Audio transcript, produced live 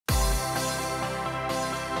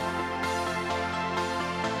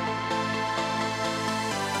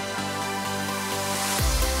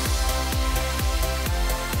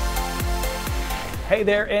Hey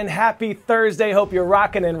there, and happy Thursday. Hope you're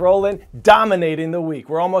rocking and rolling, dominating the week.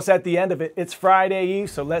 We're almost at the end of it. It's Friday Eve,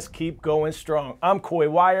 so let's keep going strong. I'm Coy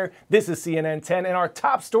Wire. This is CNN 10, and our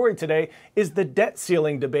top story today is the debt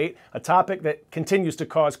ceiling debate, a topic that continues to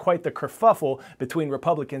cause quite the kerfuffle between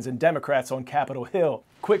Republicans and Democrats on Capitol Hill.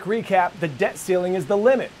 Quick recap, the debt ceiling is the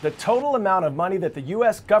limit, the total amount of money that the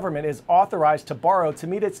U.S. government is authorized to borrow to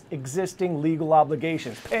meet its existing legal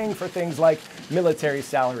obligations, paying for things like military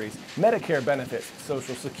salaries, Medicare benefits,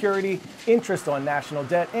 Social Security, interest on national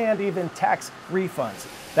debt, and even tax refunds.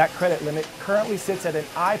 That credit limit currently sits at an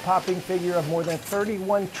eye-popping figure of more than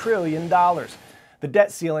 $31 trillion. The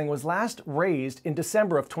debt ceiling was last raised in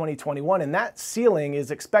December of 2021, and that ceiling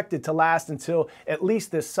is expected to last until at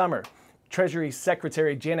least this summer. Treasury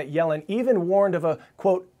Secretary Janet Yellen even warned of a,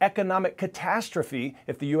 quote, economic catastrophe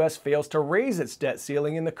if the U.S. fails to raise its debt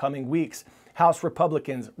ceiling in the coming weeks. House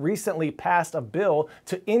Republicans recently passed a bill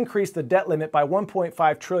to increase the debt limit by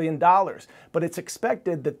 $1.5 trillion, but it's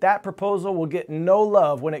expected that that proposal will get no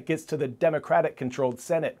love when it gets to the Democratic-controlled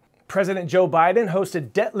Senate. President Joe Biden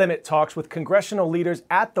hosted debt limit talks with congressional leaders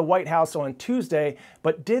at the White House on Tuesday,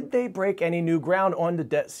 but did they break any new ground on the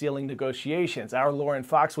debt ceiling negotiations? Our Lauren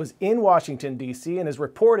Fox was in Washington, D.C. and is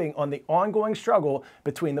reporting on the ongoing struggle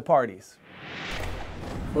between the parties.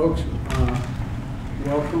 Folks,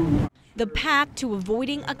 welcome. The path to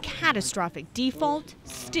avoiding a catastrophic default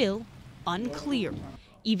still unclear,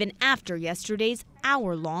 even after yesterday's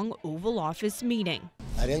hour-long Oval Office meeting.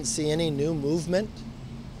 I didn't see any new movement.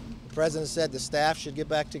 The president said the staff should get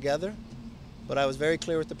back together, but I was very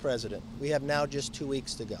clear with the president. We have now just 2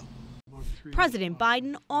 weeks to go. President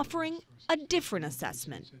Biden offering a different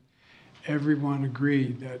assessment. Everyone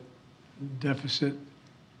agreed that deficit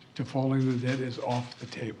to falling the debt is off the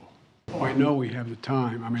table. Oh, I know we have the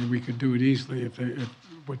time. I mean, we could do it easily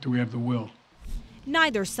but do we have the will?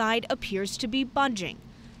 Neither side appears to be budging.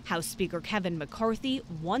 House Speaker Kevin McCarthy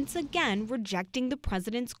once again rejecting the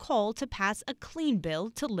president's call to pass a clean bill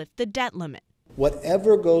to lift the debt limit.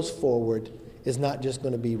 Whatever goes forward is not just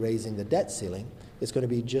going to be raising the debt ceiling. It's going to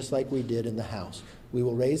be just like we did in the House. We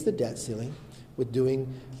will raise the debt ceiling with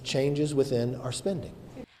doing changes within our spending.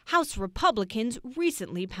 House Republicans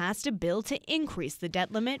recently passed a bill to increase the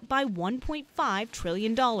debt limit by $1.5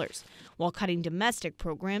 trillion, while cutting domestic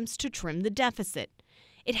programs to trim the deficit.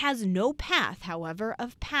 It has no path, however,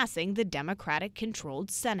 of passing the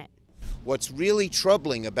Democratic-controlled Senate. What's really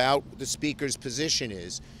troubling about the Speaker's position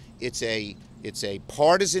is it's a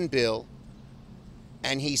partisan bill,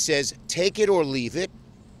 and he says take it or leave it,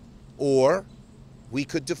 or we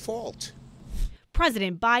could default.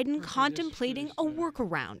 President Biden contemplating a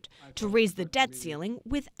workaround to raise the debt ceiling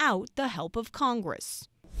without the help of Congress.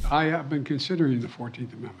 I have been considering the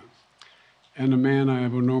 14th Amendment. And a man I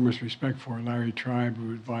have enormous respect for, Larry Tribe,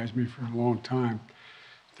 who advised me for a long time,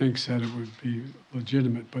 thinks that it would be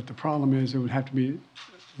legitimate. But the problem is it would have to be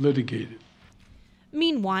litigated.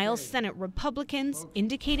 Meanwhile, Senate Republicans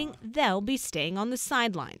indicating they'll be staying on the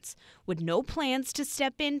sidelines, with no plans to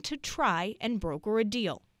step in to try and broker a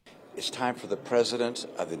deal. It's time for the President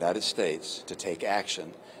of the United States to take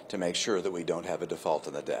action to make sure that we don't have a default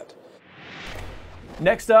in the debt.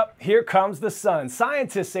 Next up, here comes the sun.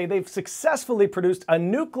 Scientists say they've successfully produced a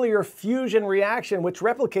nuclear fusion reaction which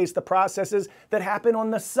replicates the processes that happen on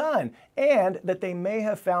the sun, and that they may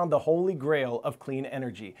have found the holy grail of clean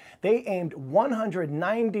energy. They aimed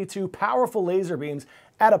 192 powerful laser beams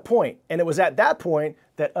at a point, and it was at that point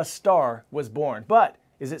that a star was born. But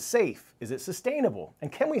is it safe? Is it sustainable?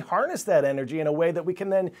 And can we harness that energy in a way that we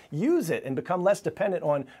can then use it and become less dependent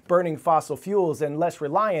on burning fossil fuels and less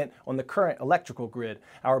reliant on the current electrical grid?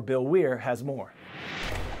 Our Bill Weir has more.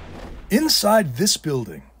 Inside this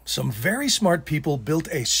building, some very smart people built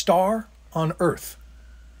a star on Earth.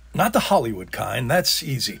 Not the Hollywood kind, that's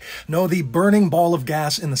easy. No, the burning ball of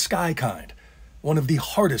gas in the sky kind. One of the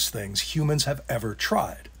hardest things humans have ever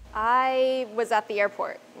tried. I was at the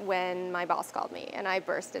airport when my boss called me, and I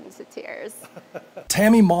burst into tears.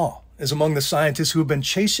 Tammy Ma is among the scientists who have been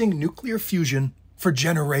chasing nuclear fusion for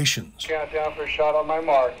generations. Countdown for a shot on my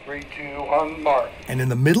mark. 3, 2, 1, mark. And in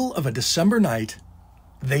the middle of a December night,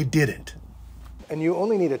 they did it. And you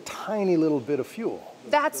only need a tiny little bit of fuel.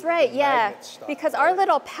 That's right, yeah. Because our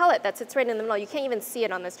little pellet that sits right in the middle, you can't even see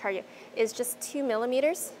it on this target, is just 2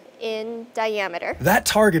 millimeters in diameter. That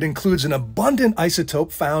target includes an abundant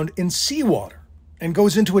isotope found in seawater and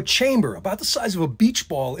goes into a chamber about the size of a beach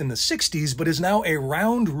ball in the 60s, but is now a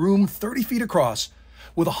round room 30 feet across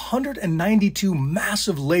with 192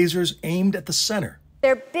 massive lasers aimed at the center.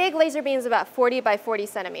 They're big laser beams, about 40 by 40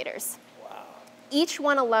 centimeters. Wow. Each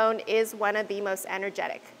one alone is one of the most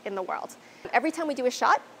energetic in the world. Every time we do a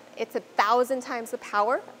shot, It's 1,000 times the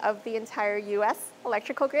power of the entire US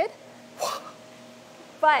electrical grid.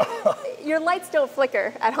 But your lights don't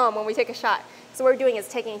flicker at home when we take a shot. So what we're doing is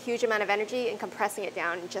taking a huge amount of energy and compressing it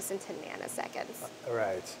down just into nanoseconds.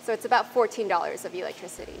 Right. So it's about $14 of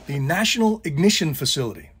electricity. The National Ignition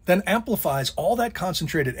Facility then amplifies all that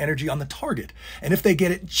concentrated energy on the target. And if they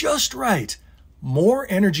get it just right, more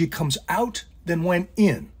energy comes out than went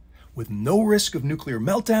in, with no risk of nuclear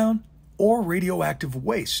meltdown or radioactive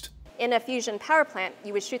waste. In a fusion power plant,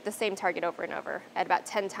 you would shoot the same target over and over at about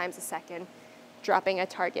 10 times a second, dropping a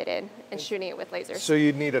target in and shooting it with lasers. So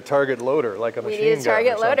you'd need a target loader, like a machine gun. We need a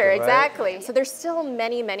target loader, right? exactly. So there's still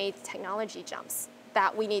many, many technology jumps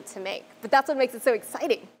that we need to make, but that's what makes it so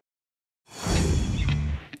exciting.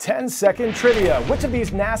 10-second trivia. Which of these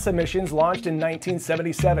NASA missions launched in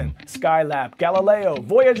 1977? Skylab, Galileo,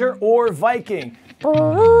 Voyager, or Viking?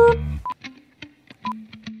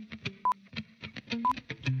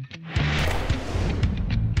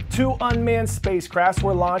 Two unmanned spacecrafts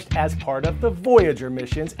were launched as part of the Voyager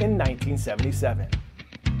missions in 1977.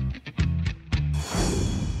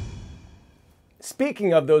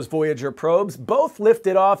 Speaking of those Voyager probes, both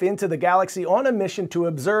lifted off into the galaxy on a mission to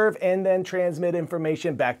observe and then transmit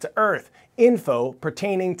information back to Earth. Info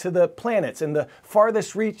pertaining to the planets and the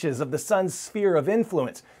farthest reaches of the sun's sphere of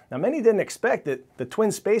influence. Now, many didn't expect that the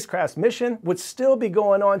twin spacecraft's mission would still be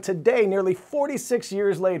going on today, nearly 46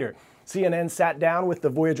 years later. CNN sat down with the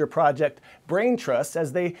Voyager Project Brain Trust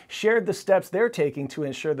as they shared the steps they're taking to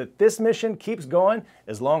ensure that this mission keeps going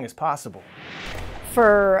as long as possible.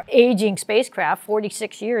 For aging spacecraft,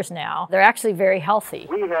 46 years now, they're actually very healthy.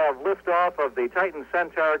 We have liftoff of the Titan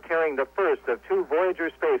Centaur carrying the first of two Voyager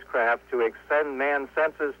spacecraft to extend man's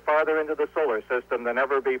senses farther into the solar system than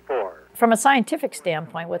ever before. From a scientific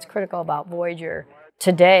standpoint, what's critical about Voyager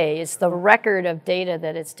today is the record of data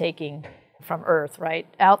that it's taking from Earth, right?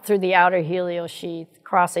 Out through the outer heliosheath,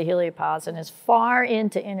 across the heliopause, and as far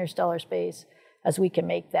into interstellar space as we can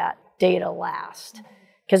make that data last.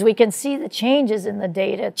 Because we can see the changes in the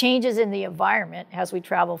data, changes in the environment as we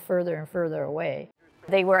travel further and further away.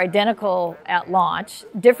 They were identical at launch.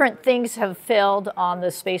 Different things have failed on the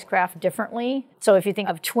spacecraft differently. So if you think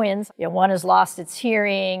of twins, one has lost its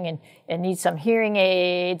hearing and needs some hearing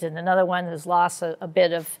aids, and another one has lost a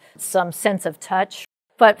bit of some sense of touch.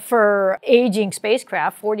 But for aging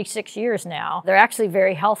spacecraft, 46 years now, they're actually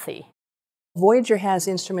very healthy. Voyager has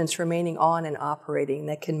instruments remaining on and operating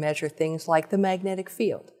that can measure things like the magnetic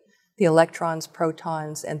field, the electrons,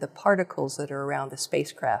 protons, and the particles that are around the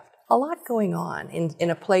spacecraft. A lot going on in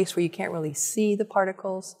a place where you can't really see the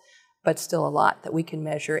particles, but still a lot that we can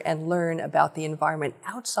measure and learn about the environment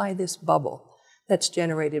outside this bubble that's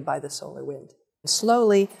generated by the solar wind.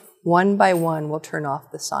 Slowly, one by one, we'll turn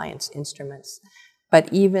off the science instruments.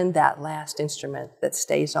 But even that last instrument that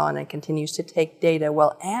stays on and continues to take data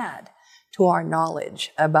will add to our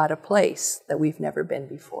knowledge about a place that we've never been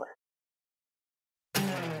before.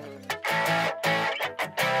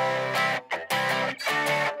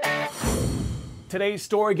 Today's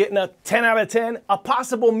story getting a 10 out of 10, a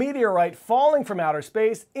possible meteorite falling from outer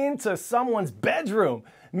space into someone's bedroom.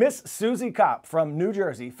 Miss Susie Kopp from New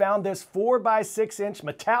Jersey found this 4-by-6-inch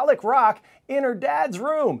metallic rock in her dad's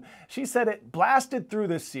room. She said it blasted through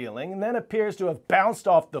the ceiling and then appears to have bounced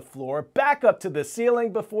off the floor back up to the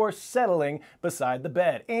ceiling before settling beside the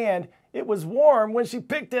bed. And it was warm when she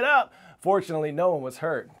picked it up. Fortunately, no one was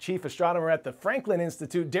hurt. Chief astronomer at the Franklin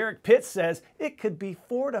Institute, Derek Pitts, says it could be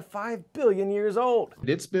 4 to 5 billion years old.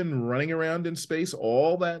 It's been running around in space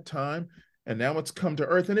all that time, and now it's come to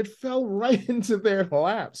Earth, and it fell right into their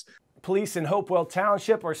laps. Police in Hopewell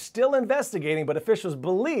Township are still investigating, but officials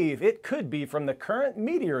believe it could be from the current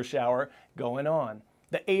meteor shower going on.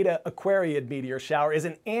 The Eta Aquariid meteor shower is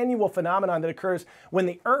an annual phenomenon that occurs when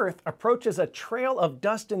the Earth approaches a trail of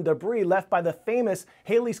dust and debris left by the famous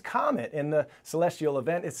Halley's Comet, and the celestial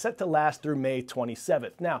event is set to last through May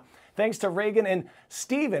 27th. Now, thanks to Reagan and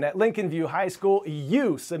Stephen at Lincoln View High School,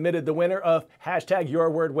 you submitted the winner of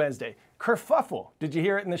 #YourWordWednesday. Kerfuffle. Did you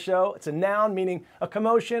hear it in the show? It's a noun meaning a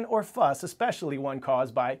commotion or fuss, especially one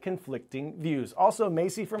caused by conflicting views. Also,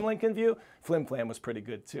 Macy from Lincoln View, Flim Flam was pretty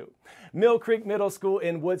good too. Mill Creek Middle School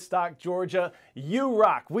in Woodstock, Georgia, you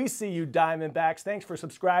rock. We see you Diamondbacks. Thanks for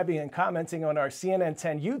subscribing and commenting on our CNN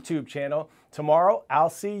 10 YouTube channel. Tomorrow,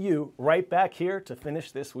 I'll see you right back here to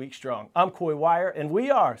finish this week strong. I'm Coy Wire, and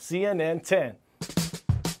we are CNN 10.